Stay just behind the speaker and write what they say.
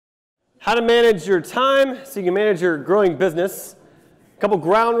how to manage your time so you can manage your growing business. A couple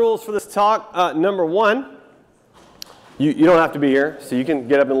ground rules for this talk. Number one, you don't have to be here, so you can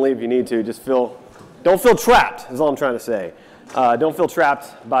get up and leave if you need to. Just don't feel trapped, is all I'm trying to say. Don't feel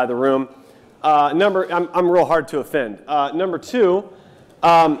trapped by the room. I'm real hard to offend. Number two,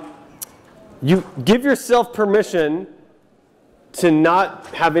 you give yourself permission to not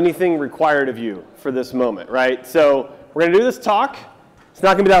have anything required of you for this moment, right? So we're going to do this talk. It's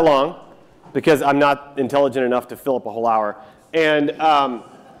not going to be that long because I'm not intelligent enough to fill up a whole hour. And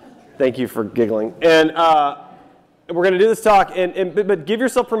thank you for giggling. And we're going to do this talk, but give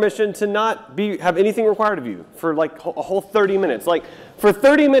yourself permission to not have anything required of you for like a whole 30 minutes. Like for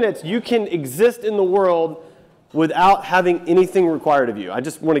 30 minutes, you can exist in the world without having anything required of you. I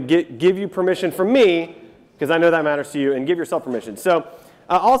just want to give you permission from me, because I know that matters to you, and give yourself permission. So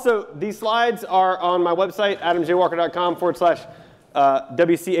also, these slides are on my website,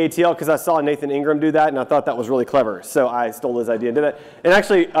 adamjwalker.com/WCATL, because I saw Nathan Ingram do that, and I thought that was really clever. So I stole his idea and did that. And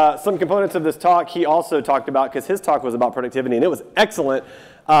actually, some components of this talk he also talked about, because his talk was about productivity, and it was excellent.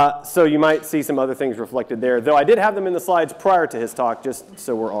 So you might see some other things reflected there, though I did have them in the slides prior to his talk, just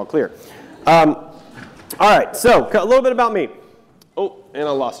so we're all clear. All right, so a little bit about me. Oh, and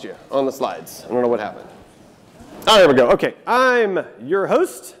I lost you on the slides. I don't know what happened. Oh, there we go. Okay, I'm your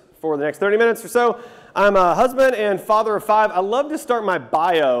host for the next 30 minutes or so. I'm a husband and father of 5. I love to start my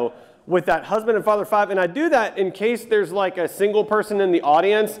bio with that husband and father of 5, and I do that in case there's like a single person in the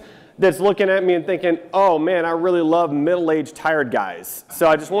audience that's looking at me and thinking, oh man, I really love middle-aged tired guys. So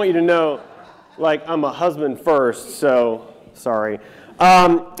I just want you to know, like, I'm a husband first, so sorry.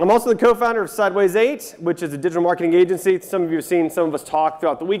 I'm also the co-founder of Sideways 8, which is a digital marketing agency. Some of you have seen some of us talk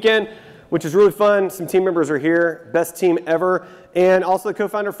throughout the weekend, which is really fun. Some team members are here, best team ever. And also the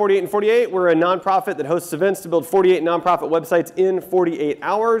co-founder of 48 and 48. We're a nonprofit that hosts events to build 48 nonprofit websites in 48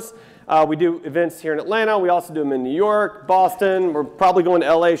 hours. We do events here in Atlanta. We also do them in New York, Boston. We're probably going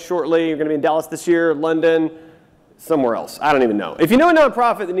to LA shortly. We're going to be in Dallas this year, London, somewhere else. I don't even know. If you know a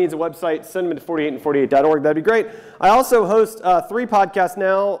nonprofit that needs a website, send them to 48and48.org. That'd be great. I also host 3 podcasts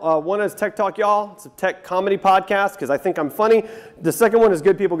now. One is Tech Talk Y'all. It's a tech comedy podcast because I think I'm funny. The second one is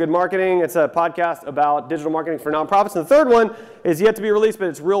Good People, Good Marketing. It's a podcast about digital marketing for nonprofits. And the third one is yet to be released, but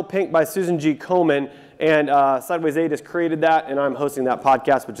it's Real Pink by Susan G. Komen. And Sideways 8 has created that, and I'm hosting that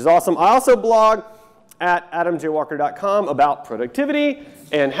podcast, which is awesome. I also blog at adamjwalker.com about productivity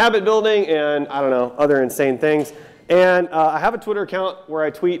and habit building and, I don't know, other insane things. And I have a Twitter account where I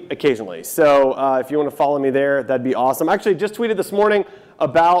tweet occasionally. So if you want to follow me there, that'd be awesome. I actually just tweeted this morning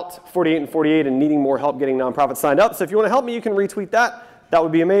about 48 and 48 and needing more help getting nonprofits signed up. So if you want to help me, you can retweet that. That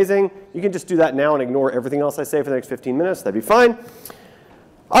would be amazing. You can just do that now and ignore everything else I say for the next 15 minutes. That'd be fine.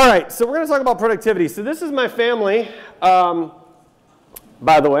 All right, so we're going to talk about productivity. So this is my family. By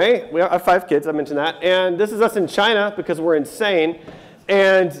the way, we have 5 kids. I mentioned that. And this is us in China because we're insane.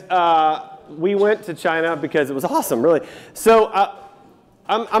 And we went to China because it was awesome, really. So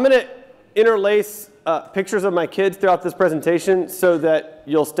I'm going to interlace pictures of my kids throughout this presentation so that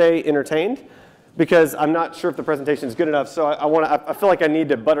you'll stay entertained, because I'm not sure if the presentation is good enough. So I feel like I need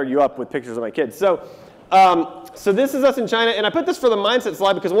to butter you up with pictures of my kids. So this is us in China, and I put this for the mindset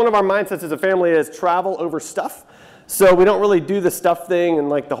slide because one of our mindsets as a family is travel over stuff. So we don't really do the stuff thing and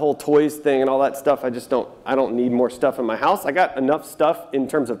like the whole toys thing and all that stuff. I don't need more stuff in my house. I got enough stuff in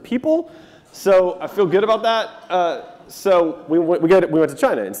terms of people. So I feel good about that. So we went to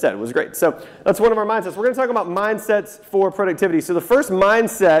China instead. It was great. So that's one of our mindsets. We're going to talk about mindsets for productivity. So the first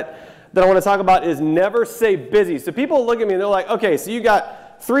mindset that I want to talk about is never say busy. So people look at me and they're like, okay, so you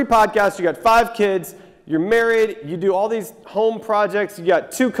got 3 podcasts, you got 5 kids, you're married, you do all these home projects, you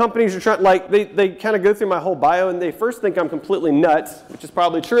got 2 companies you're trying, like they kind of go through my whole bio and they first think I'm completely nuts, which is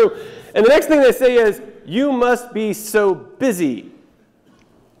probably true. And the next thing they say is, you must be so busy.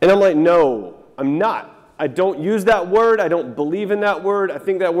 And I'm like, no, I'm not. I don't use that word. I don't believe in that word. I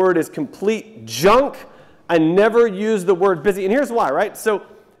think that word is complete junk. I never use the word busy. And here's why, right? So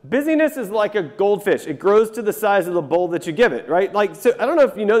busyness is like a goldfish. It grows to the size of the bowl that you give it, right? Like, so I don't know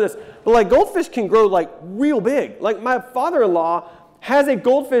if you know this, but like goldfish can grow like real big. Like my father-in-law has a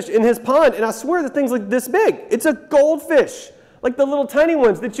goldfish in his pond, and I swear the thing's like this big. It's a goldfish. Like the little tiny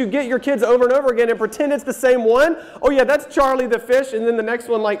ones that you get your kids over and over again and pretend it's the same one. Oh yeah, that's Charlie the fish. And then the next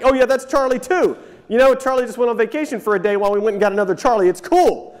one like, oh yeah, that's Charlie too. You know, Charlie just went on vacation for a day while we went and got another Charlie. It's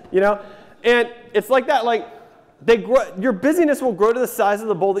cool, you know? And it's like that, like your busyness will grow to the size of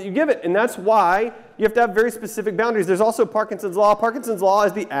the bowl that you give it. And that's why you have to have very specific boundaries. There's also Parkinson's Law. Parkinson's Law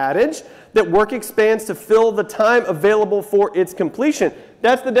is the adage that work expands to fill the time available for its completion.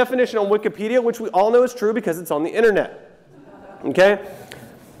 That's the definition on Wikipedia, which we all know is true because it's on the internet. Okay?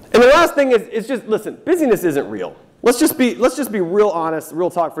 And the last thing is just, listen, busyness isn't real. Let's just be real honest, real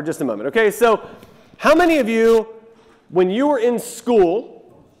talk for just a moment, okay? So how many of you, when you were in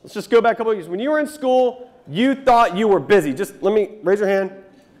school, let's just go back a couple of years, when you were in school, you thought you were busy? Just let me, raise your hand.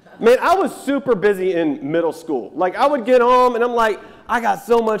 Man, I was super busy in middle school. Like, I would get home and I'm like, I got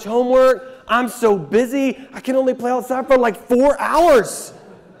so much homework. I'm so busy. I can only play outside for like 4 hours.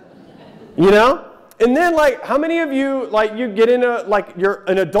 You know? And then, like, how many of you, like, you get in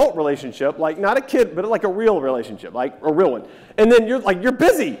an adult relationship, like, not a kid, but like a real relationship, like a real one. And then you're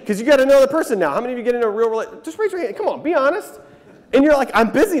busy because you got another person now. How many of you get in a real relationship? Just raise your hand. Come on, be honest. And you're like,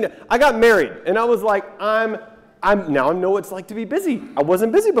 I'm busy now. I got married, and I was like, now I know what it's like to be busy. I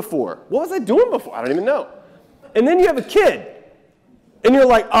wasn't busy before. What was I doing before? I don't even know. And then you have a kid, and you're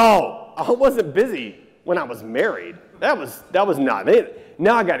like, oh, I wasn't busy when I was married. That was not it.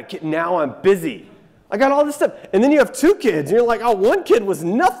 Now I got a kid. Now I'm busy. I got all this stuff. And then you have 2 kids, and you're like, oh, 1 kid was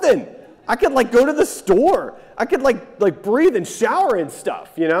nothing. I could like go to the store. I could like breathe and shower and stuff,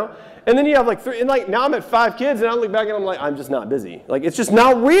 you know? And then you have like 3, and like now I'm at 5 kids, and I look back and I'm like, I'm just not busy. Like, it's just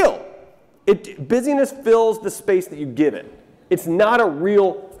not real. Busyness fills the space that you give it. It's not a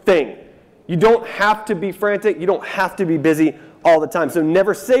real thing. You don't have to be frantic. You don't have to be busy all the time. So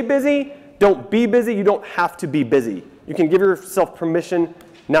never say busy. Don't be busy. You don't have to be busy. You can give yourself permission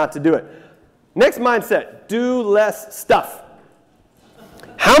not to do it. Next mindset, do less stuff.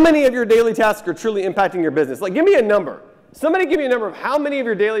 How many of your daily tasks are truly impacting your business? Like, give me a number. Somebody give me a number of how many of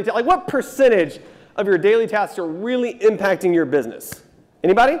your daily tasks, like what percentage of your daily tasks are really impacting your business?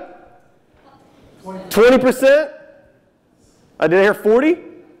 Anybody? 20%? I did I hear 40?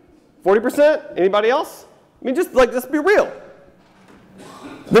 40%? Anybody else? I mean, just like, let's be real.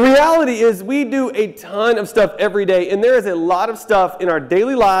 The reality is we do a ton of stuff every day, and there is a lot of stuff in our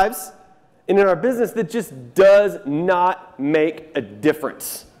daily lives and in our business that just does not make a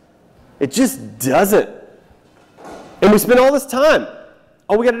difference. It just doesn't. And we spend all this time.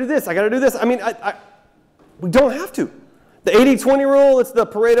 Oh, we got to do this. I got to do this. I mean, we don't have to. The 80-20 rule, it's the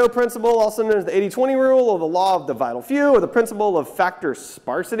Pareto principle, also known as the 80-20 rule, or the law of the vital few, or the principle of factor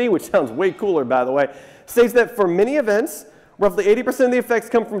sparsity, which sounds way cooler, by the way, states that for many events, roughly 80% of the effects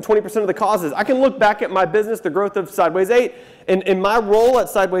come from 20% of the causes. I can look back at my business, the growth of Sideways 8, and my role at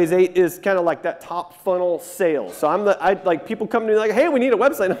Sideways 8 is kind of like that top funnel sales. So like people come to me like, hey, we need a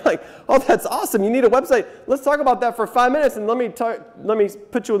website. And I'm like, oh, that's awesome. You need a website. Let's talk about that for 5 minutes, and let me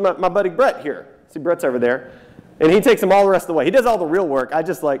put you with my buddy Brett here. See, Brett's over there. And he takes them all the rest of the way. He does all the real work. I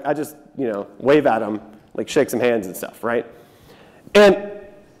just wave at him, like shake some hands and stuff, right? And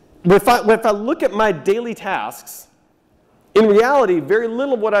if I look at my daily tasks, in reality, very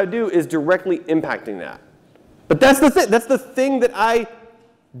little of what I do is directly impacting that. But that's the thing. That's the thing that I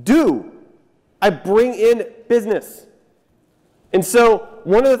do. I bring in business. And so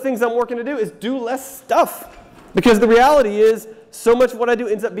one of the things I'm working to do is do less stuff. Because the reality is so much of what I do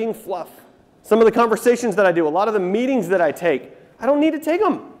ends up being fluff. Some of the conversations that I do, a lot of the meetings that I take, I don't need to take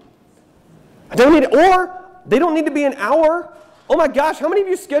them. I don't need it. Or they don't need to be an hour. Oh my gosh, how many of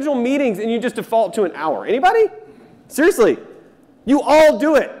you schedule meetings and you just default to an hour? Anybody? Seriously, you all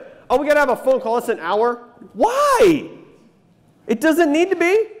do it. Oh, we got to have a phone call. It's an hour. Why? It doesn't need to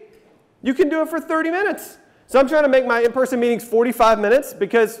be. You can do it for 30 minutes. So I'm trying to make my in-person meetings 45 minutes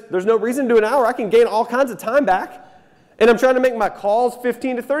because there's no reason to do an hour. I can gain all kinds of time back. And I'm trying to make my calls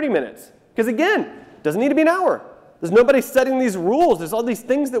 15 to 30 minutes. Because again, it doesn't need to be an hour. There's nobody setting these rules. There's all these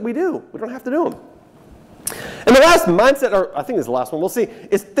things that we do. We don't have to do them. And the last mindset, or I think it's the last one, we'll see,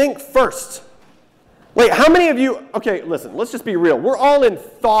 is think first. Wait, how many of you, okay, listen, let's just be real. We're all in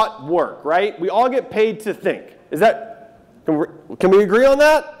thought work, right? We all get paid to think. Can we agree on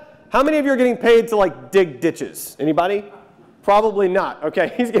that? How many of you are getting paid to like dig ditches? Anybody? Probably not.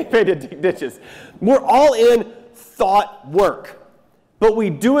 Okay, he's getting paid to dig ditches. We're all in thought work. But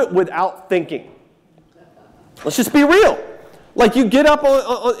we do it without thinking. Let's just be real. Like you get up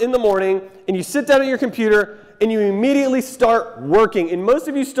in the morning and you sit down at your computer and you immediately start working. And most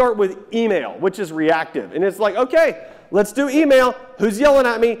of you start with email, which is reactive. And it's like, okay, let's do email. Who's yelling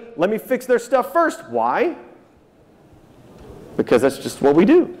at me? Let me fix their stuff first. Why? Because that's just what we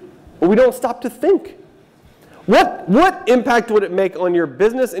do. But we don't stop to think. What impact would it make on your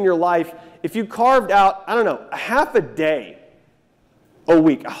business and your life if you carved out, I don't know, a half a day a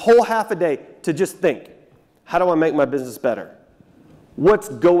week, a whole half a day to just think, how do I make my business better? What's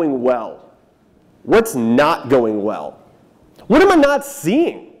going well? What's not going well? What am I not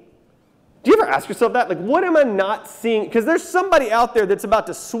seeing? Do you ever ask yourself that? Like, what am I not seeing? Because there's somebody out there that's about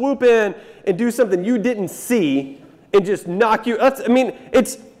to swoop in and do something you didn't see and just knock you.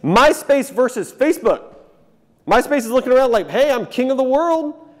 It's MySpace versus Facebook. MySpace is looking around like, hey, I'm king of the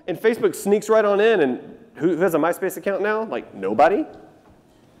world. and Facebook sneaks right on in, and who has a MySpace account now? Like nobody?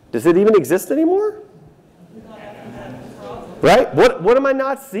 Does it even exist anymore? Right? What am I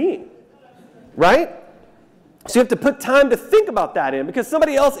not seeing? Right? So you have to put time to think about that in, because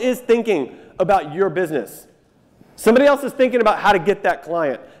somebody else is thinking about your business. Somebody else is thinking about how to get that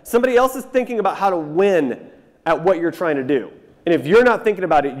client. Somebody else is thinking about how to win at what you're trying to do. And if you're not thinking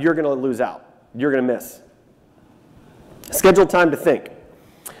about it, you're going to lose out. You're going to miss. Schedule time to think.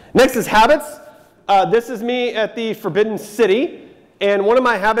 Next is habits. This is me at the Forbidden City. And one of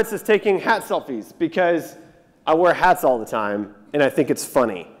my habits is taking hat selfies, because I wear hats all the time, and I think it's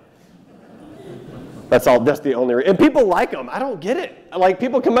funny. That's the only reason. And people like them. I don't get it. Like,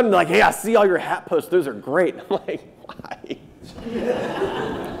 people come up and be like, hey, I see all your hat posts. Those are great. I'm like, why?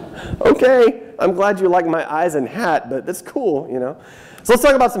 Okay, I'm glad you like my eyes and hat, but that's cool, you know. So let's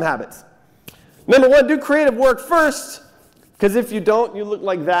talk about some habits. Number one, do creative work first, because if you don't, you look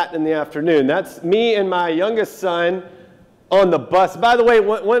like that in the afternoon. That's me and my youngest son on the bus. By the way,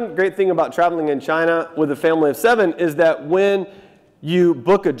 one great thing about traveling in China with a family of 7 is that when you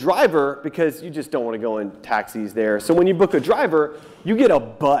book a driver, because you just don't want to go in taxis there. So when you book a driver, you get a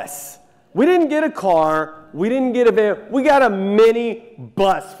bus. We didn't get a car. We didn't get a van. We got a mini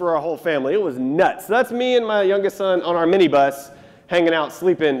bus for our whole family. It was nuts. So that's me and my youngest son on our mini bus, hanging out,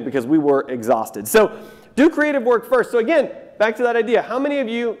 sleeping, because we were exhausted. So do creative work first. So again, back to that idea. How many of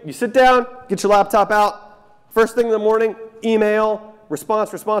you sit down, get your laptop out, first thing in the morning, email,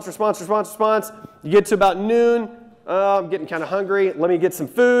 response. You get to about noon, I'm getting kind of hungry, let me get some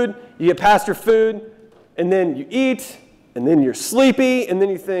food. You get past your food, and then you eat, and then you're sleepy, and then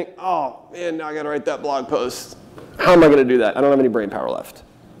you think, oh, man, now I got to write that blog post. How am I going to do that? I don't have any brain power left.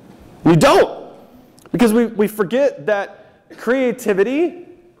 You don't, because we forget that creativity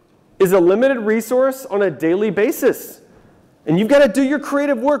is a limited resource on a daily basis. And you've got to do your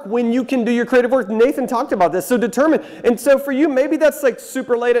creative work when you can do your creative work. Nathan talked about this, so determined. And so for you, maybe that's like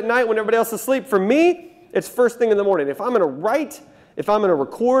super late at night when everybody else is asleep. For me, it's first thing in the morning. If I'm going to write, if I'm going to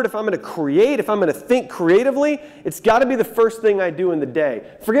record, if I'm going to create, if I'm going to think creatively, it's got to be the first thing I do in the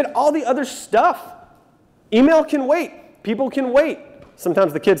day. Forget all the other stuff. Email can wait. People can wait.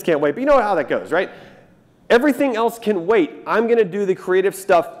 Sometimes the kids can't wait, but you know how that goes, right? Everything else can wait. I'm going to do the creative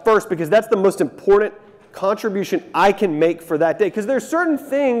stuff first, because that's the most important contribution I can make for that day. Because there's certain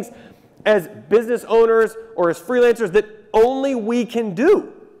things as business owners or as freelancers that only we can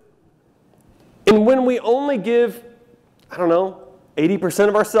do. And when we only give, 80%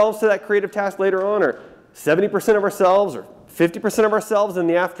 of ourselves to that creative task later on, or 70% of ourselves, or 50% of ourselves in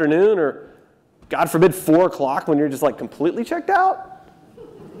the afternoon, or God forbid 4 o'clock when you're just like completely checked out,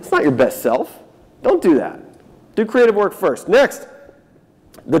 it's not your best self. Don't do that. Do creative work first. Next,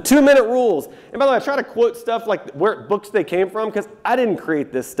 the 2-minute rules. And by the way, I try to quote stuff like where books they came from, because I didn't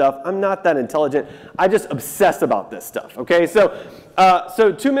create this stuff. I'm not that intelligent. I just obsess about this stuff. Okay, so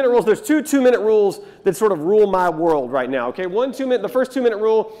 2-minute rules. There's 2 2-minute rules that sort of rule my world right now. Okay, the first 2-minute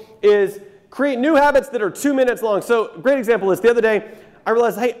rule is create new habits that are 2 minutes long. So a great example is the other day I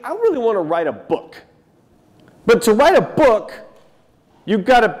realized, hey, I really want to write a book. But to write a book, you've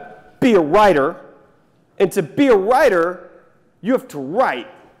got to be a writer, and to be a writer, you have to write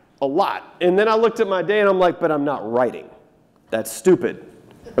a lot. And then I looked at my day and I'm like, but I'm not writing. That's stupid,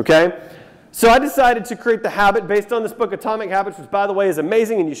 okay? So I decided to create the habit based on this book, Atomic Habits, which by the way is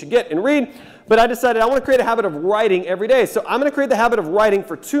amazing and you should get and read. But I decided I want to create a habit of writing every day. So I'm going to create the habit of writing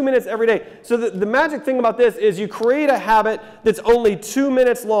for 2 minutes every day. So the magic thing about this is you create a habit that's only 2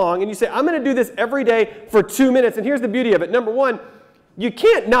 minutes long, and you say, I'm going to do this every day for 2 minutes. And here's the beauty of it. Number one, you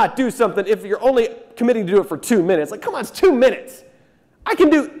can't not do something if you're only committing to do it for 2 minutes. Like, come on, it's 2 minutes. I can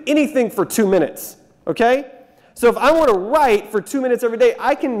do anything for 2 minutes, okay? So if I want to write for 2 minutes every day,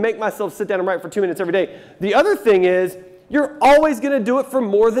 I can make myself sit down and write for 2 minutes every day. The other thing is, you're always going to do it for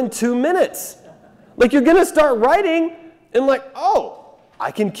more than 2 minutes. Like, you're going to start writing and like, oh,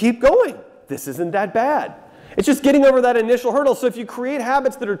 I can keep going. This isn't that bad. It's just getting over that initial hurdle. So if you create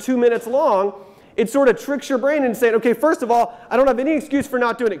habits that are 2 minutes long, it sort of tricks your brain into saying, okay, first of all, I don't have any excuse for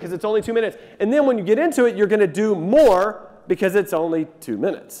not doing it because it's only 2 minutes. And then when you get into it, you're going to do more because it's only 2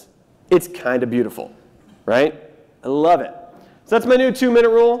 minutes. It's kind of beautiful, right? I love it. So that's my new 2-minute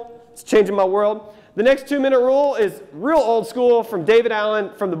rule. It's changing my world. The next 2-minute rule is real old school from David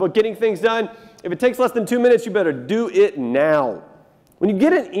Allen from the book Getting Things Done. If it takes less than 2 minutes, you better do it now. When you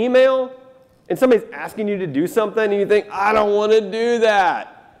get an email and somebody's asking you to do something and you think, I don't want to do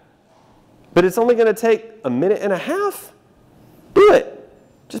that, but it's only going to take a minute and a half, do it.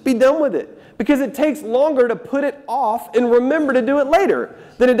 Just be done with it. Because it takes longer to put it off and remember to do it later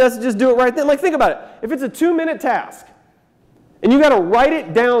than it does to just do it right then. Like, think about it. If it's a 2-minute task And you got to write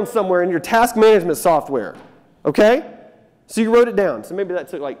it down somewhere in your task management software, okay? So you wrote it down. So maybe that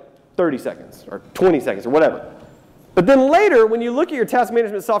took like 30 seconds or 20 seconds or whatever. But then later, when you look at your task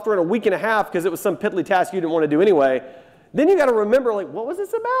management software in a week and a half because it was some piddly task you didn't want to do anyway, then you got to remember, like, what was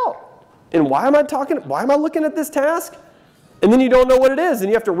this about? And why am I looking at this task? And then you don't know what it is, and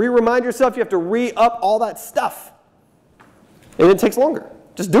you have to re-remind yourself, you have to re-up all that stuff. And it takes longer.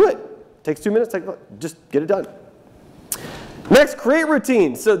 Just do it. It takes 2 minutes, just get it done. Next, create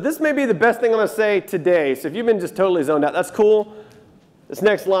routines. So this may be the best thing I'm going to say today. So if you've been just totally zoned out, that's cool. This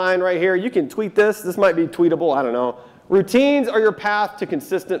next line right here, you can tweet this. This might be tweetable, I don't know. Routines are your path to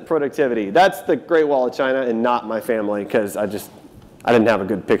consistent productivity. That's the Great Wall of China and not my family, because I didn't have a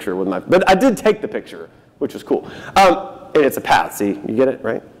good picture with my, but I did take the picture, which was cool. And it's a path, see, you get it,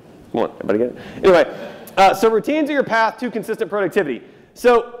 right? Come on, everybody get it? Anyway, so routines are your path to consistent productivity.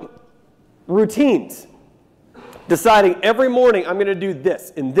 So routines, deciding every morning I'm going to do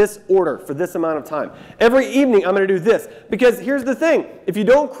this in this order for this amount of time. Every evening I'm going to do this. Because here's the thing, if you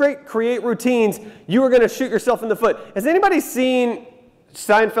don't create routines, you are going to shoot yourself in the foot. Has anybody seen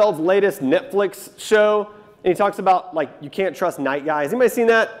Seinfeld's latest Netflix show? And he talks about, like, you can't trust night guys. Anybody seen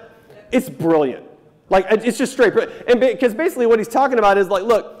that? It's brilliant. Like, it's just straight. And because basically what he's talking about is, like,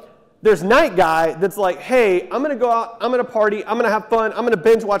 look, there's night guy that's like, hey, I'm going to go out, I'm going to party, I'm going to have fun, I'm going to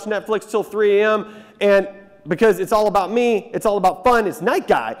binge watch Netflix till 3 a.m. And because it's all about me, it's all about fun, it's night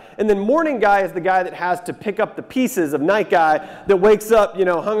guy. And then morning guy is the guy that has to pick up the pieces of night guy that wakes up, you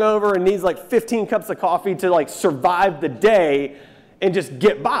know, hungover and needs like 15 cups of coffee to like survive the day and just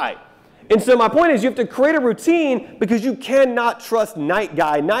get by. And so my point is you have to create a routine because you cannot trust night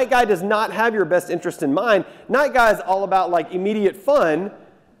guy. Night guy does not have your best interest in mind. Night guy is all about like immediate fun,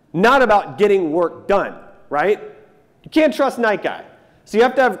 not about getting work done, right? You can't trust night guy. So you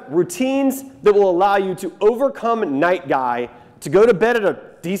have to have routines that will allow you to overcome night guy, to go to bed at a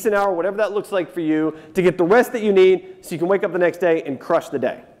decent hour, whatever that looks like for you, to get the rest that you need so you can wake up the next day and crush the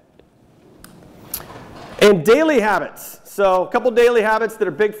day. And daily habits. So a couple daily habits that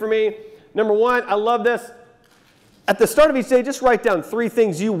are big for me. Number one, I love this. At the start of each day, just write down 3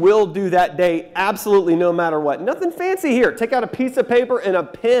 things you will do that day, absolutely no matter what. Nothing fancy here. Take out a piece of paper and a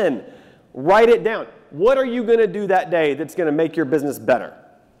pen. Write it down. What are you going to do that day that's going to make your business better?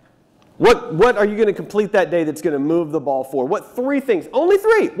 What are you going to complete that day that's going to move the ball forward? What 3 things? Only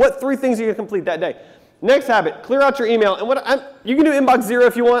 3. What 3 things are you going to complete that day? Next habit, clear out your email. And you can do inbox 0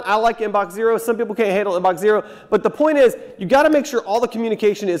 if you want. I like inbox 0. Some people can't handle inbox 0. But the point is, you got to make sure all the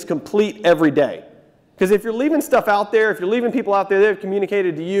communication is complete every day. Because if you're leaving stuff out there, if you're leaving people out there, they've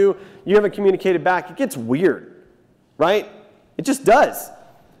communicated to you, you haven't communicated back, it gets weird, right? It just does.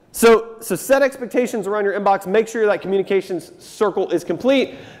 So set expectations around your inbox. Make sure that communications circle is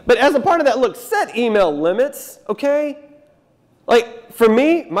complete. But as a part of that, look, set email limits, okay? Like, for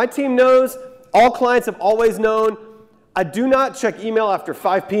me, my team knows, all clients have always known, I do not check email after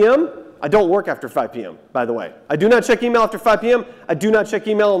 5 p.m. I don't work after 5 p.m., by the way. I do not check email after 5 p.m. I do not check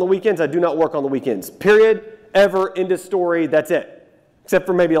email on the weekends. I do not work on the weekends. Period. Ever. End of story. That's it. Except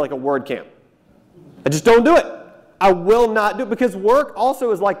for maybe like a word camp. I just don't do it. I will not do it because work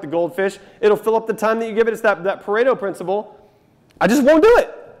also is like the goldfish. It'll fill up the time that you give it. It's that Pareto principle. I just won't do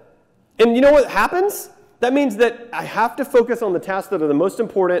it. And you know what happens? That means that I have to focus on the tasks that are the most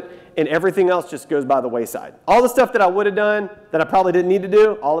important and everything else just goes by the wayside. All the stuff that I would have done that I probably didn't need to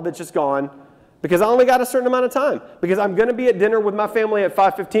do, all of it's just gone because I only got a certain amount of time. Because I'm going to be at dinner with my family at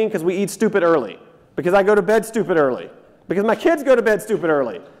 5:15 because we eat stupid early. Because I go to bed stupid early. Because my kids go to bed stupid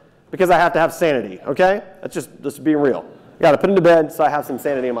early. Because I have to have sanity, okay? That's just being real. I got to put them to bed so I have some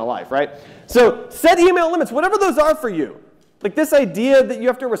sanity in my life, right? So set email limits, whatever those are for you. Like this idea that you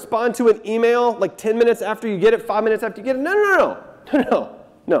have to respond to an email like 10 minutes after you get it, 5 minutes after you get it.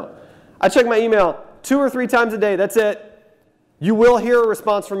 No. I check my email 2 or 3 times a day. That's it. You will hear a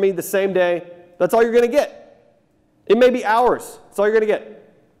response from me the same day. That's all you're going to get. It may be hours. That's all you're going to get.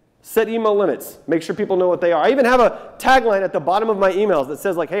 Set email limits. Make sure people know what they are. I even have a tagline at the bottom of my emails that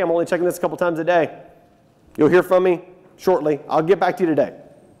says like, hey, I'm only checking this a couple times a day. You'll hear from me shortly. I'll get back to you today.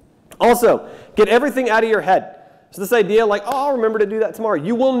 Also, get everything out of your head. So this idea like, oh, I'll remember to do that tomorrow.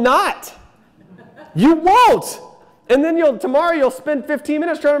 You will not. You won't. And then tomorrow you'll spend 15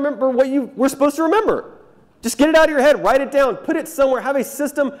 minutes trying to remember what you were supposed to remember. Just get it out of your head. Write it down. Put it somewhere. Have a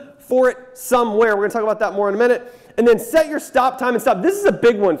system for it somewhere. We're going to talk about that more in a minute. And then set your stop time and stop. This is a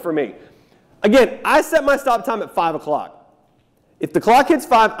big one for me. Again, I set my stop time at 5 o'clock. If the clock hits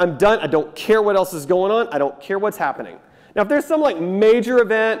 5, I'm done. I don't care what else is going on. I don't care what's happening. Now, if there's some like major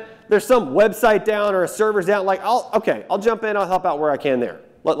event, there's some website down or a server's down, like I'll jump in, I'll help out where I can there.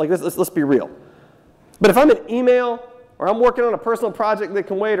 Like let's be real. But if I'm an email or I'm working on a personal project that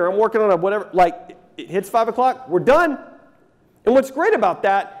can wait, or I'm working on a whatever, like it hits 5 o'clock, we're done. And what's great about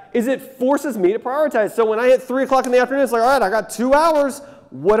that is it forces me to prioritize. So when I hit 3 o'clock in the afternoon, it's like, all right, I got 2 hours.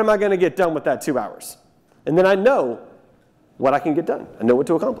 What am I going to get done with that 2 hours? And then I know what I can get done. I know what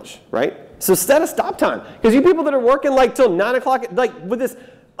to accomplish, right? So set a stop time. Because you people that are working like till 9 o'clock, like with this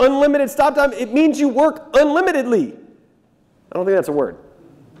unlimited stop time, it means you work unlimitedly. I don't think that's a word.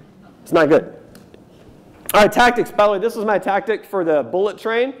 It's not good. All right, tactics. By the way, this was my tactic for the bullet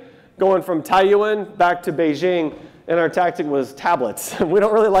train, going from Taiyuan back to Beijing. And our tactic was tablets. We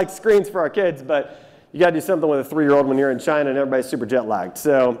don't really like screens for our kids, but you got to do something with a 3-year-old when you're in China and everybody's super jet lagged.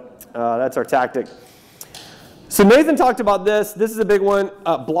 So that's our tactic. So Nathan talked about this. This is a big one,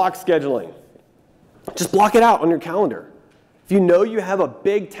 block scheduling. Just block it out on your calendar. If you know you have a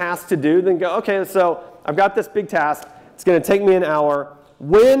big task to do, then go, okay, so I've got this big task. It's going to take me an hour.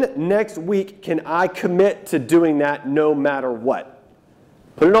 When next week can I commit to doing that no matter what?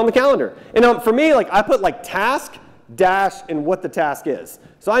 Put it on the calendar. And for me, like I put like task, dash, and what the task is.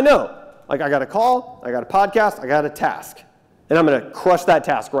 So I know, like I got a call, I got a podcast, I got a task. And I'm going to crush that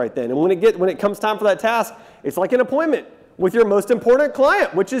task right then. And when it comes time for that task, it's like an appointment with your most important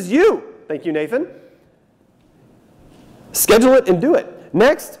client, which is you. Thank you, Nathan. Schedule it and do it.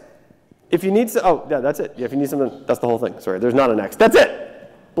 Next, if you need to, oh, yeah, that's it. Yeah, if you need something, that's the whole thing. Sorry, there's not a next. That's it.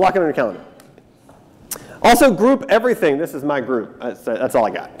 Block it on your calendar. Also, group everything. This is my group. That's all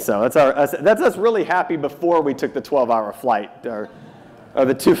I got. So that's us really happy before we took the 12-hour flight, or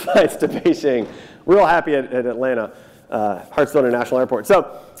the 2 flights to Beijing. Real happy at Atlanta, Hartsfield International Airport.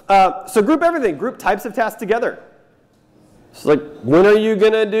 So group everything. Group types of tasks together. So like, when are you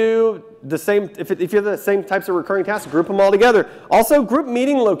going to do the same, if you have the same types of recurring tasks, group them all together. Also, group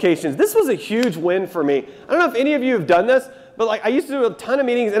meeting locations. This was a huge win for me. I don't know if any of you have done this, but like I used to do a ton of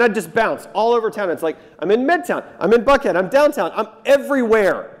meetings and I'd just bounce all over town. It's like, I'm in Midtown, I'm in Buckhead, I'm downtown, I'm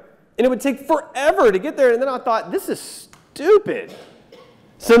everywhere. And it would take forever to get there. And then I thought, this is stupid.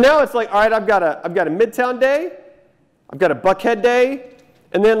 So now it's like, all right, I've got a Midtown day, I've got a Buckhead day,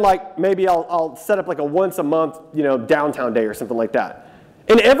 and then like maybe I'll set up like a once a month, downtown day or something like that.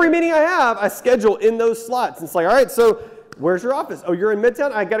 And every meeting I have, I schedule in those slots. It's like, all right, so where's your office? Oh, you're in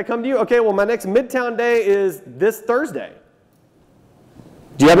Midtown? I got to come to you? Okay, well, my next Midtown day is this Thursday.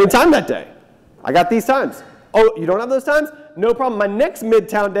 Do you have any time that day? I got these times. Oh, you don't have those times? No problem. My next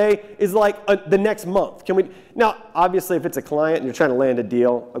Midtown day is like the next month. Can we? Now, obviously, if it's a client and you're trying to land a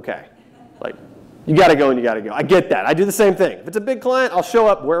deal, okay. Like, you got to go and you got to go. I get that. I do the same thing. If it's a big client, I'll show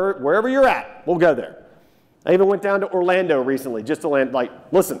up wherever you're at. We'll go there. I even went down to Orlando recently just to land, like,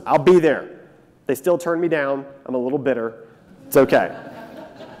 listen, I'll be there. They still turned me down. I'm a little bitter. It's okay.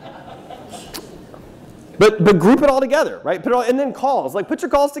 But group it all together, right? Put it all, and then calls. Like, put your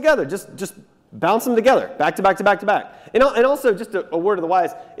calls together. Just bounce them together, back to back to back to back. And also, just a word of the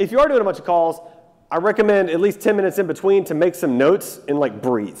wise, if you are doing a bunch of calls, I recommend at least 10 minutes in between to make some notes and, like,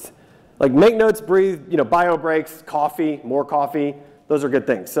 breathe. Like, make notes, breathe, bio breaks, coffee, more coffee. Those are good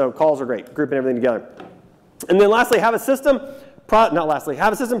things. So calls are great, grouping everything together. And then lastly, have a system, have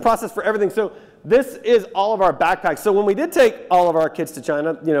a system process for everything. So this is all of our backpacks. So when we did take all of our kids to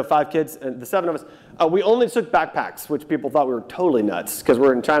China, 5 kids, and the 7 of us, we only took backpacks, which people thought we were totally nuts because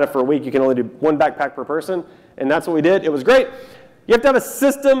we're in China for a week. You can only do 1 backpack per person, and that's what we did. It was great. You have to have a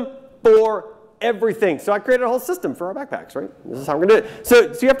system for everything. So I created a whole system for our backpacks, right? This is how we're going to do it. So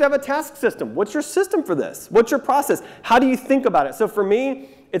you have to have a task system. What's your system for this? What's your process? How do you think about it? So for me,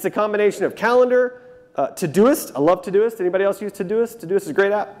 it's a combination of calendar, Todoist. I love Todoist. Anybody else use Todoist? Todoist is a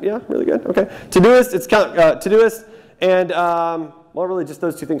great app. Yeah, really good. Okay. Todoist, it's Todoist, and well, really just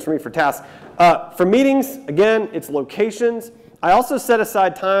those 2 things for me for tasks. For meetings, again, it's locations. I also set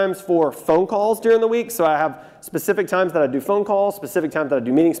aside times for phone calls during the week, so I have specific times that I do phone calls, specific times that I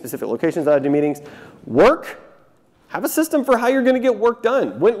do meetings, specific locations that I do meetings. Work. Have a system for how you're going to get work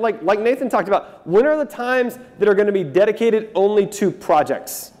done. When, like Nathan talked about, when are the times that are going to be dedicated only to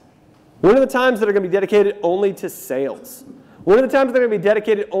projects? When are the times that are going to be dedicated only to sales? When are the times that are going to be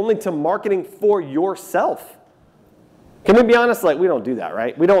dedicated only to marketing for yourself? Can we be honest? Like, we don't do that,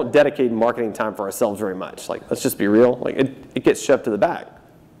 right? We don't dedicate marketing time for ourselves very much. Like, let's just be real. Like, it gets shoved to the back.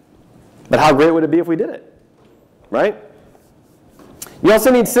 But how great would it be if we did it, right? You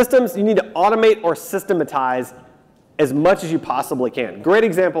also need systems. You need to automate or systematize as much as you possibly can. Great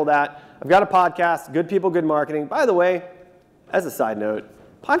example of that. I've got a podcast, Good People, Good Marketing. By the way, as a side note,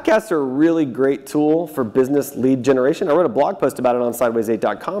 podcasts are a really great tool for business lead generation. I wrote a blog post about it on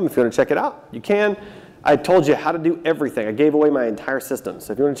sideways8.com. If you want to check it out, you can. I told you how to do everything. I gave away my entire system.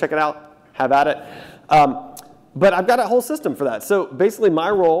 So if you want to check it out, have at it. But I've got a whole system for that. So basically my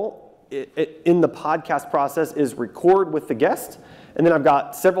role in the podcast process is record with the guest. And then I've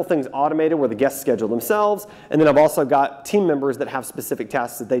got several things automated where the guests schedule themselves. And then I've also got team members that have specific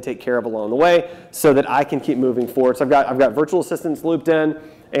tasks that they take care of along the way so that I can keep moving forward. So I've got virtual assistants looped in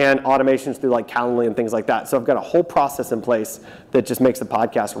and automations through like Calendly and things like that. So I've got a whole process in place that just makes the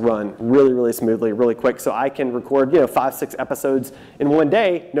podcast run really, really smoothly, really quick. So I can record 5, 6 episodes in one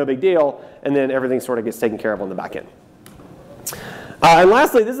day, no big deal. And then everything sort of gets taken care of on the back end. And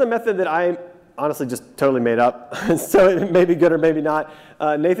lastly, this is a method that I honestly just totally made up. So it may be good or maybe not.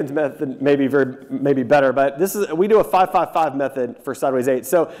 Nathan's method may be better, but we do a 5-5-5 method for Sideways 8.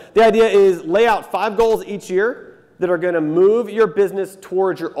 So the idea is lay out 5 goals each year that are going to move your business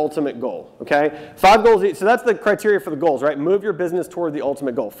towards your ultimate goal, okay? 5 goals, so that's the criteria for the goals, right? Move your business toward the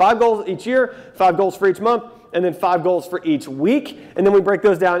ultimate goal. 5 goals each year, 5 goals for each month, and then 5 goals for each week. And then we break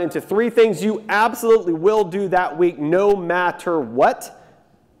those down into 3 things you absolutely will do that week no matter what.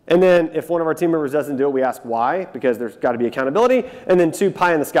 And then if one of our team members doesn't do it, we ask why, because there's got to be accountability. And then 2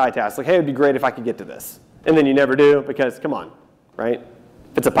 pie in the sky tasks, like, hey, it'd be great if I could get to this. And then you never do because, come on, right?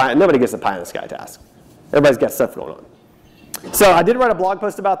 If it's a pie, nobody gets a pie in the sky task. Everybody's got stuff going on. So I did write a blog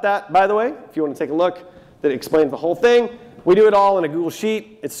post about that, by the way, if you want to take a look, that explains the whole thing. We do it all in a Google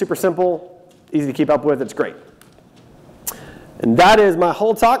Sheet. It's super simple, easy to keep up with. It's great. And that is my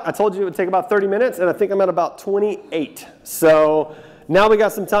whole talk. I told you it would take about 30 minutes, and I think I'm at about 28. So now we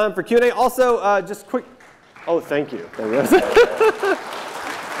got some time for Q&A. Also, just quick, oh, thank you.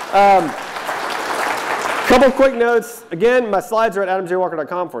 Couple quick notes. Again, my slides are at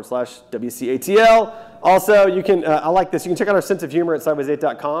adamjwalker.com/WCATL. Also, you can, I like this, you can check out our sense of humor at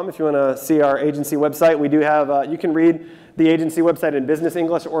sideways8.com if you want to see our agency website. We do have, you can read the agency website in business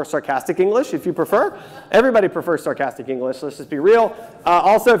English or sarcastic English if you prefer. Everybody prefers sarcastic English, let's just be real.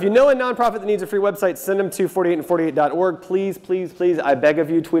 Also, if you know a nonprofit that needs a free website, send them to 48and48.org. Please, please, please, I beg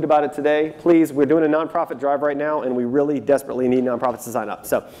of you, tweet about it today. Please, we're doing a nonprofit drive right now, and we really desperately need nonprofits to sign up.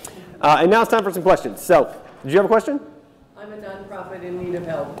 So, and now it's time for some questions. So, did you have a question? I'm a nonprofit in need of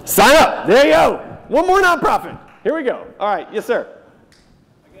help. Sign up. There you go. One more nonprofit. Here we go. All right. Yes, sir.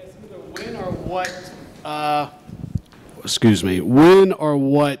 I guess either when or what, when or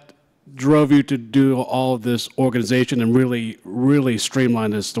what drove you to do all of this organization and really, really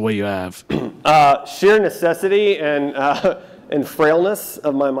streamline this the way you have? Sheer necessity and frailness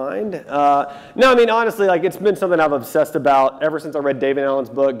of my mind. No, I mean, honestly, like it's been something I've obsessed about ever since I read David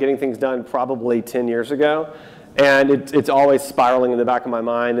Allen's book, Getting Things Done, probably 10 years ago. And it's always spiraling in the back of my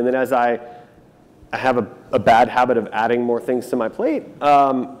mind. And then as I have a bad habit of adding more things to my plate,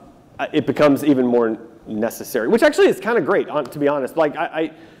 it becomes even more necessary, which actually is kind of great, to be honest. Like I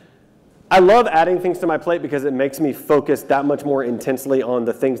love adding things to my plate because it makes me focus that much more intensely on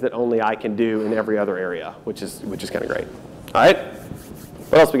the things that only I can do in every other area, which is kind of great. All right,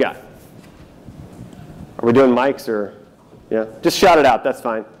 what else we got? Are we doing mics or, yeah? Just shout it out, that's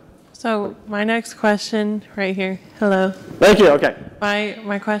fine. So my next question right here, hello. Thank you, okay.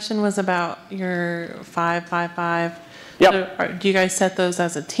 My question was about your 5-5-5. Yep. So do you guys set those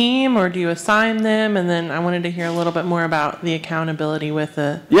as a team or do you assign them? And then I wanted to hear a little bit more about the accountability with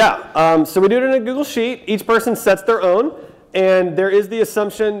the... Yeah, so we do it in a Google Sheet. Each person sets their own. And there is the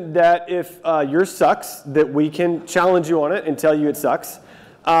assumption that if yours sucks, that we can challenge you on it and tell you it sucks.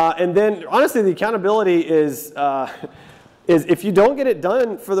 And then, honestly, the accountability is if you don't get it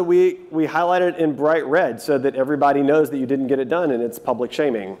done for the week, we highlight it in bright red so that everybody knows that you didn't get it done and it's public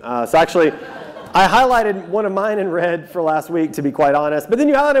shaming. So actually, I highlighted one of mine in red for last week, to be quite honest. But then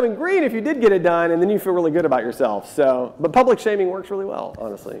you highlight them in green if you did get it done, and then you feel really good about yourself. So, but public shaming works really well,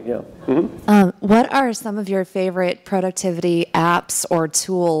 honestly. Yeah. Mm-hmm. What are some of your favorite productivity apps or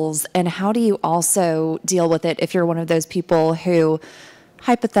tools, and how do you also deal with it if you're one of those people who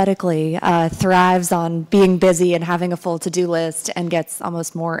hypothetically thrives on being busy and having a full to-do list and gets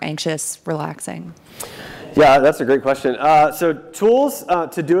almost more anxious relaxing? Yeah, that's a great question. So tools,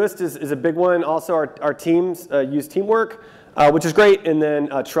 Todoist is a big one. Also, our teams use Teamwork, which is great. And then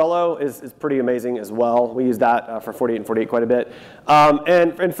Trello is pretty amazing as well. We use that for 48 and 48 quite a bit.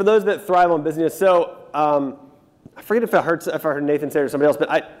 And for those that thrive on busyness, so I forget if I heard Nathan say it or somebody else,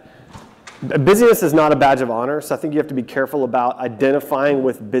 but busyness is not a badge of honor. So I think you have to be careful about identifying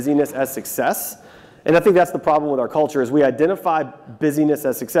with busyness as success. And I think that's the problem with our culture is we identify busyness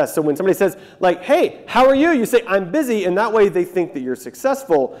as success. So when somebody says, like, hey, how are you? You say, I'm busy, and that way they think that you're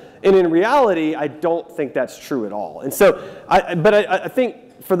successful. And in reality, I don't think that's true at all. And so, I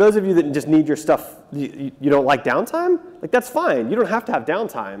think for those of you that just need your stuff, you don't like downtime, like that's fine. You don't have to have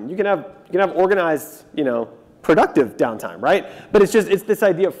downtime. You can have organized, productive downtime, right? But it's this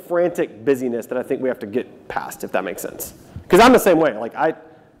idea of frantic busyness that I think we have to get past, if that makes sense. Because I'm the same way. Like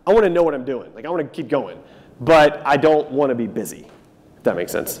I want to know what I'm doing. Like I want to keep going, but I don't want to be busy. If that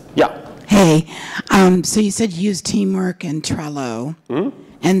makes sense. Yeah. Hey, so you said you use Teamwork and Trello,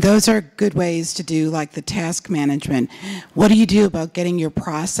 and those are good ways to do like the task management. What do you do about getting your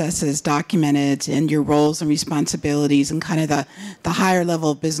processes documented and your roles and responsibilities and kind of the higher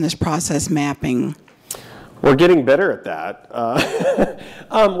level business process mapping? We're getting better at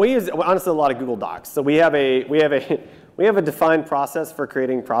that. We use honestly a lot of Google Docs. So we have a defined process for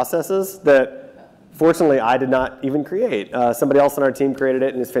creating processes that fortunately I did not even create. Somebody else on our team created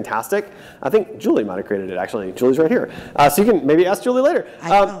it and it's fantastic. I think Julie might have created it actually. Julie's right here. So you can maybe ask Julie later.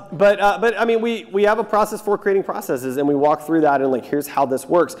 But I mean, we have a process for creating processes and we walk through that and like, here's how this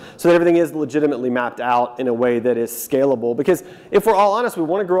works so that everything is legitimately mapped out in a way that is scalable. Because if we're all honest, we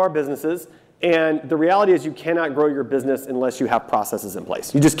want to grow our businesses. And the reality is you cannot grow your business unless you have processes in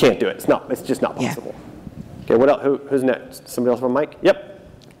place. You just can't do it. It's just not possible. Yeah. Okay, what else? Who's next? Somebody else from Mike? Yep.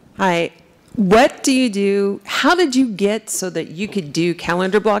 Hi. What do you do? How did you get so that you could do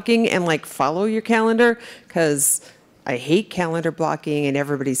calendar blocking and like follow your calendar? Because I hate calendar blocking and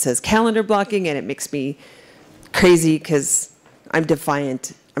everybody says calendar blocking and it makes me crazy because I'm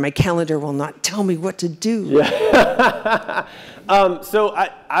defiant and my calendar will not tell me what to do. Yeah. So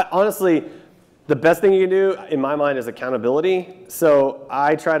I honestly, the best thing you can do in my mind is accountability. So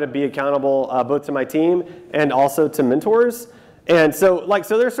I try to be accountable both to my team and also to mentors. And so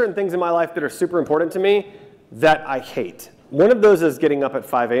there are certain things in my life that are super important to me that I hate. One of those is getting up at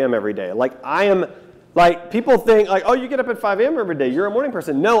 5 a.m. every day. People think like, oh, you get up at 5 a.m. every day. You're a morning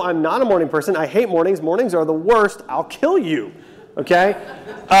person. No, I'm not a morning person. I hate mornings. Mornings are the worst. I'll kill you. Okay?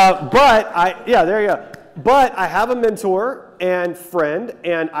 There you go. But I have a mentor and friend,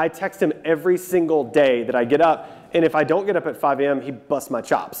 and I text him every single day that I get up. And if I don't get up at 5 a.m., he busts my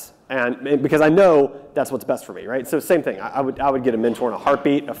chops. And because I know that's what's best for me, right? So same thing. I would get a mentor in a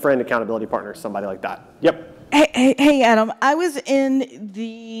heartbeat, a friend, accountability partner, somebody like that. Yep. Hey, Adam. I was in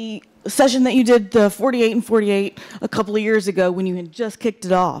the session that you did, the 48 and 48, a couple of years ago when you had just kicked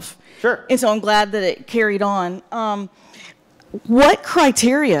it off. Sure. And so I'm glad that it carried on. What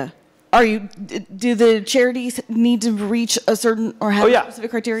criteria do the charities need to reach a certain or have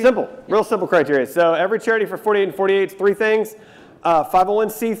specific criteria? Simple, real simple criteria. So every charity for 48 and 48 is three things.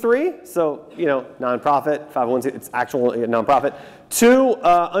 501c3, so nonprofit. 501c, it's actual nonprofit. 2,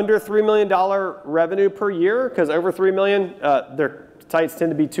 under $3 million revenue per year, because over $3 million, their sites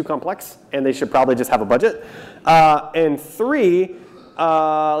tend to be too complex, and they should probably just have a budget. And 3.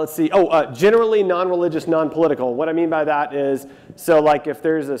 Generally non-religious, non-political. What I mean by that is, so like if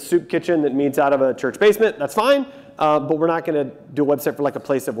there's a soup kitchen that meets out of a church basement, that's fine, but we're not going to do a website for like a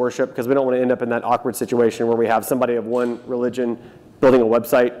place of worship because we don't want to end up in that awkward situation where we have somebody of one religion building a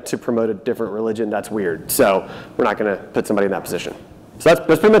website to promote a different religion. That's weird. So we're not going to put somebody in that position. So that's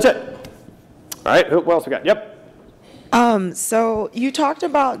pretty much it. All right, what else we got? Yep. So you talked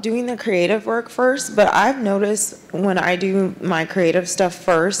about doing the creative work first, but I've noticed when I do my creative stuff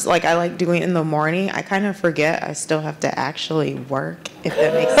first, like I like doing it in the morning, I kind of forget I still have to actually work, if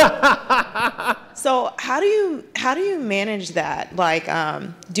that makes sense. So how do you manage that? Like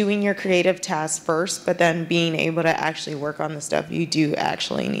doing your creative tasks first, but then being able to actually work on the stuff you do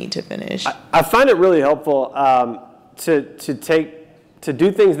actually need to finish? I find it really helpful to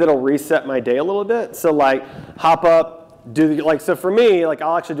do things that'll reset my day a little bit. So like hop up, so for me, like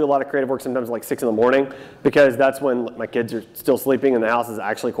I'll actually do a lot of creative work sometimes like 6 in the morning because that's when my kids are still sleeping and the house is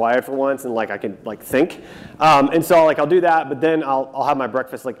actually quiet for once and like I can like think. And so like I'll do that, but then I'll have my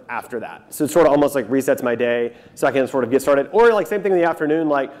breakfast like after that. So it sort of almost like resets my day so I can sort of get started. Or like same thing in the afternoon,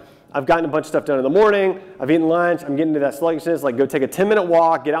 like I've gotten a bunch of stuff done in the morning, I've eaten lunch, I'm getting to that sluggishness, like go take a 10-minute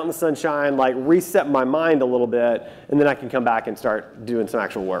walk, get out in the sunshine, like reset my mind a little bit, and then I can come back and start doing some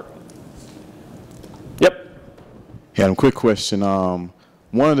actual work. Yep. Hey, Adam, quick question.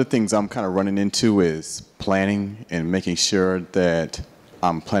 One of the things I'm kind of running into is planning and making sure that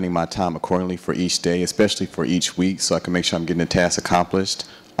I'm planning my time accordingly for each day, especially for each week, so I can make sure I'm getting the task accomplished.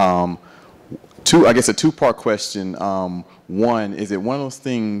 I guess a two-part question. One, is it one of those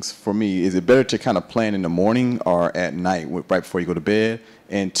things for me, is it better to kind of plan in the morning or at night right before you go to bed?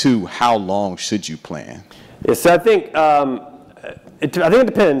 And 2, how long should you plan? Yeah, so I think it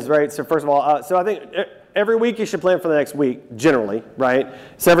depends, right? So first of all, I think every week you should plan for the next week, generally, right?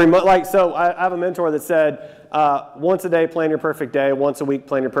 So every month, I have a mentor that said, once a day, plan your perfect day. Once a week,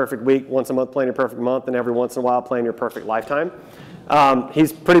 plan your perfect week. Once a month, plan your perfect month. And every once in a while, plan your perfect lifetime.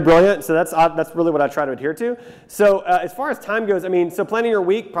 He's pretty brilliant, so that's really what I try to adhere to. So as far as time goes, I mean, so planning your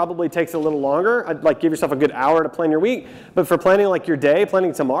week probably takes a little longer. I'd like give yourself a good hour to plan your week. But for planning like your day,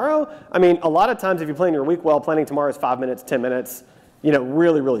 planning tomorrow, I mean, a lot of times if you plan your week well, planning tomorrow is 5 minutes, 10 minutes.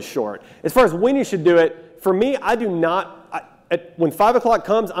 really, really short. As far as when you should do it, for me, I do not, when 5 o'clock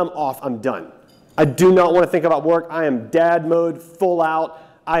comes, I'm off, I'm done. I do not want to think about work. I am dad mode, full out.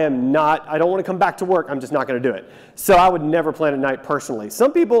 I don't want to come back to work. I'm just not going to do it. So I would never plan at night personally.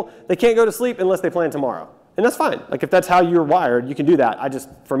 Some people, they can't go to sleep unless they plan tomorrow. And that's fine. Like if that's how you're wired, you can do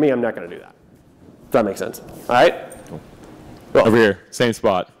that. For me, I'm not going to do that. If that makes sense. All right? Over here, same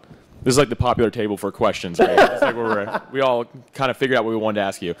spot. This is like the popular table for questions, right? It's like where we all kind of figured out what we wanted to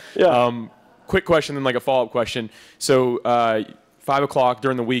ask you. Yeah. Quick question, then like a follow-up question. So 5 o'clock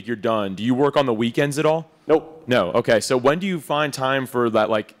during the week, you're done. Do you work on the weekends at all? Nope. No. Okay. So when do you find time for that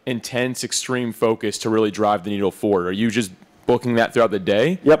like intense, extreme focus to really drive the needle forward? Are you just booking that throughout the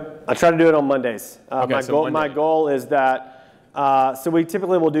day? Yep. I try to do it on Mondays. Okay, My goal is that, so we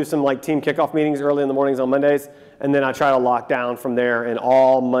typically will do some like team kickoff meetings early in the mornings on Mondays, and then I try to lock down from there, and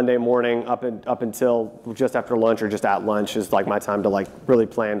all Monday morning up until just after lunch or just at lunch is like my time to like really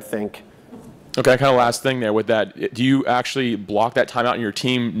plan, think. Okay, kind of last thing there with that. Do you actually block that time out and your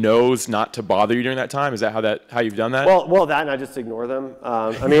team knows not to bother you during that time? Is that how you've done that? Well, that and I just ignore them.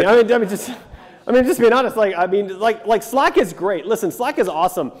 Just being honest, like Slack is great. Listen, Slack is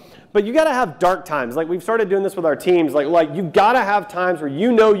awesome, but you got to have dark times. Like we've started doing this with our teams. Like you got to have times where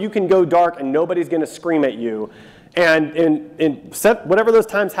you can go dark and nobody's going to scream at you, and set whatever those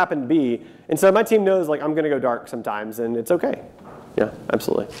times happen to be. And so my team knows like I'm going to go dark sometimes, and it's okay. Yeah,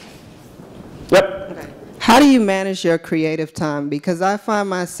 absolutely. Yep. Okay. How do you manage your creative time? Because I find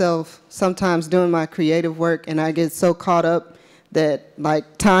myself sometimes doing my creative work and I get so caught up that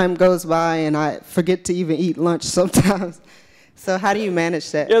like time goes by and I forget to even eat lunch sometimes. So how do you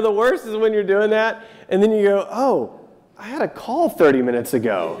manage that? Yeah, the worst is when you're doing that and then you go, oh, I had a call 30 minutes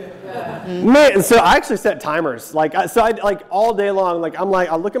ago. Man, so I actually set timers. Like all day long,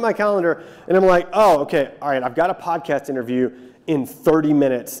 I look at my calendar and I'm like, oh, okay, all right, I've got a podcast interview in 30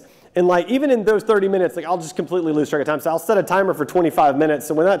 minutes. And like even in those 30 minutes, like I'll just completely lose track of time. So I'll set a timer for 25 minutes.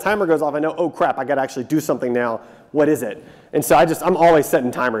 So when that timer goes off, I know, oh crap, I got to actually do something now. What is it? And so I'm always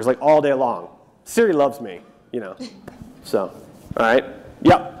setting timers like all day long. Siri loves me, So, all right.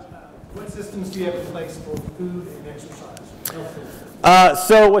 Yep. What systems do you have in place for food and exercise?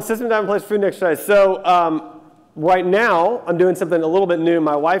 So what systems do I have in place for food and exercise? So right now I'm doing something a little bit new.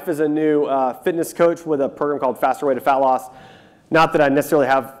 My wife is a new fitness coach with a program called Faster Way to Fat Loss. Not that I necessarily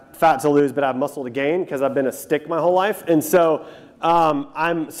have fat to lose, but I have muscle to gain because I've been a stick my whole life. And so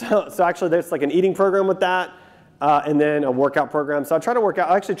so actually there's like an eating program with that. And then a workout program. So I try to work out.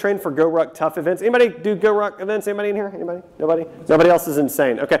 I actually train for GoRuck Tough events. Anybody do GoRuck events? Anybody in here? Anybody? Nobody? Nobody else is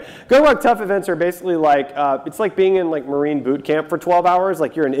insane. Okay. GoRuck Tough events are basically like, it's like being in like Marine boot camp for 12 hours.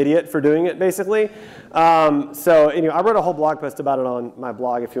 Like you're an idiot for doing it basically. So anyway, I wrote a whole blog post about it on my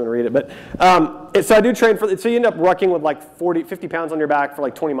blog if you want to read it. But so I do train so you end up rucking with like 50 pounds on your back for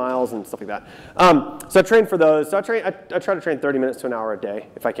like 20 miles and stuff like that. So I train for those. So I try to train 30 minutes to an hour a day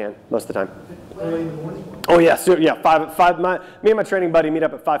if I can, most of the time. Early in the morning? Oh yeah, so yeah, me and my training buddy meet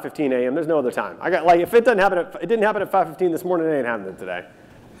up at 5:15 a.m. There's no other time. I got like if it didn't happen at 5:15 this morning, it ain't happening today.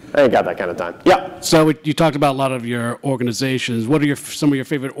 I ain't got that kind of time. Yeah. So you talked about a lot of your organizations. What are some of your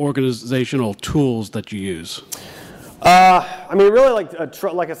favorite organizational tools that you use? Really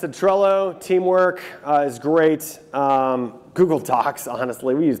like I said, Trello, Teamwork is great. Google Docs,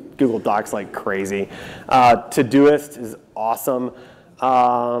 honestly, we use Google Docs like crazy. Todoist is awesome.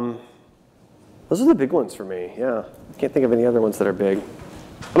 Those are the big ones for me, yeah. Can't think of any other ones that are big.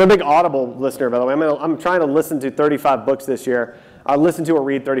 I'm a big Audible listener, by the way. I'm trying to listen to 35 books this year. I listen to or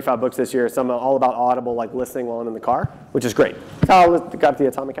read 35 books this year, so I'm all about Audible, like listening while I'm in the car, which is great. That's how I got the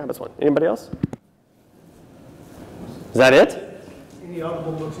Atomic Habits one. Anybody else? Is that it? Any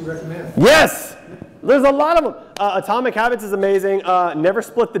Audible books you recommend? Yes! There's a lot of them. Atomic Habits is amazing. Never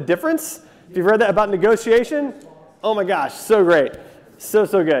Split the Difference. If you've read that about negotiation, oh my gosh, so great. So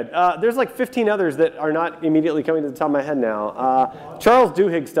good. There's like 15 others that are not immediately coming to the top of my head now. Charles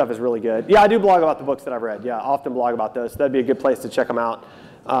Duhigg stuff is really good. Yeah, I do blog about the books that I've read. Yeah, I often blog about those. So that'd be a good place to check them out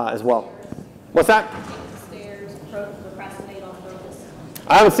as well. What's that? Stairs, procrastinate on purpose.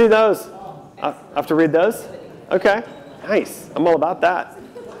 I haven't seen those. I have to read those? Okay, nice. I'm all about that.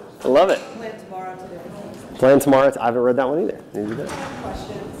 I love it. Plan tomorrow today. Plan tomorrow. I haven't read that one either. Need to do that.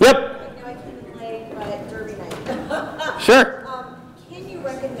 Questions? Yep. I know I can't play, but Derby night. Sure. Can you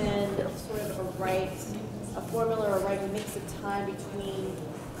recommend sort of a formula or right mix of time between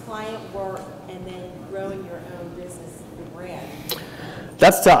client work and then growing your own business, your brand?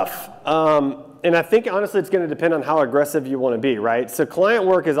 That's tough. And I think honestly it's going to depend on how aggressive you want to be, right? So client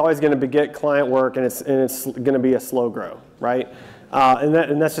work is always going to beget client work, and it's going to be a slow grow, right?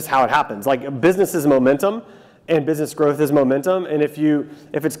 And that's just how it happens. Like business is momentum, and business growth is momentum. And if you're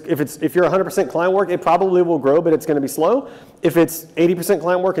 100% client work, it probably will grow, but it's going to be slow. If it's 80%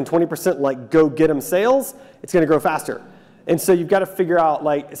 client work and 20% like go get them sales, it's going to grow faster. And so you've got to figure out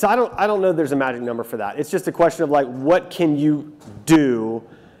like, so I don't know there's a magic number for that. It's just a question of like, what can you do?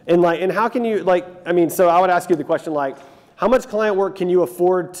 And how can you so I would ask you the question like, how much client work can you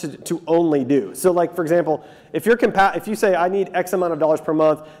afford to only do? So like, for example, if you say I need X amount of dollars per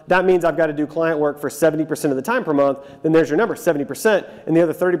month, that means I've got to do client work for 70% of the time per month, then there's your number, 70%, and the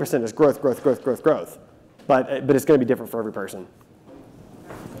other 30% is growth. But it's going to be different for every person.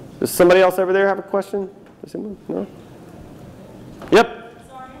 Does somebody else over there have a question? Does anyone? No? Yep.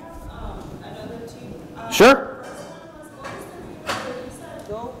 So I have another two. Sure.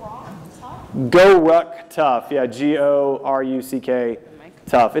 Go Ruck Tough. Yeah, G-O-R-U-C-K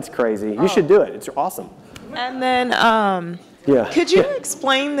Tough. It's crazy. You should do it. It's awesome. And then, yeah. Could you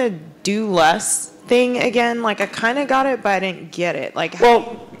explain the do less thing again? Like I kind of got it, but I didn't get it. Like,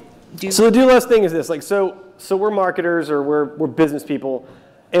 so the do less thing is this. Like, so we're marketers or we're business people,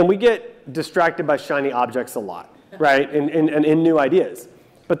 and we get distracted by shiny objects a lot, right? And in new ideas.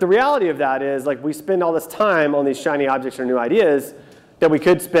 But the reality of that is, like, we spend all this time on these shiny objects or new ideas that we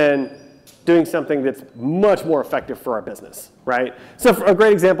could spend doing something that's much more effective for our business, right? So a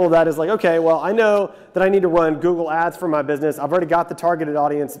great example of that is like, okay, well, I know that I need to run Google Ads for my business. I've already got the targeted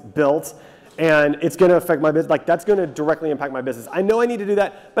audience built, and it's going to affect my business. Like, that's going to directly impact my business. I know I need to do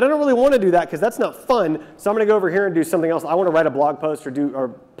that, but I don't really want to do that because that's not fun. So I'm going to go over here and do something else. I want to write a blog post or do a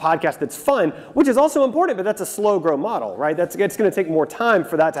podcast that's fun, which is also important, but that's a slow grow model, right? It's going to take more time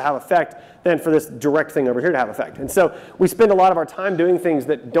for that to have effect than for this direct thing over here to have effect. And so we spend a lot of our time doing things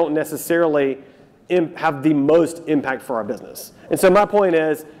that don't necessarily have the most impact for our business. And so my point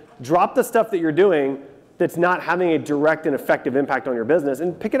is, drop the stuff that you're doing that's not having a direct and effective impact on your business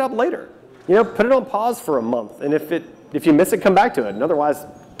and pick it up later. You know, put it on pause for a month, and if you miss it, come back to it, and otherwise,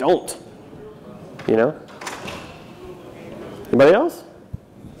 don't. You know? Anybody else?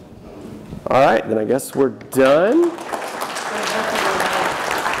 All right, then I guess we're done.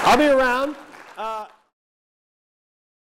 I'll be around.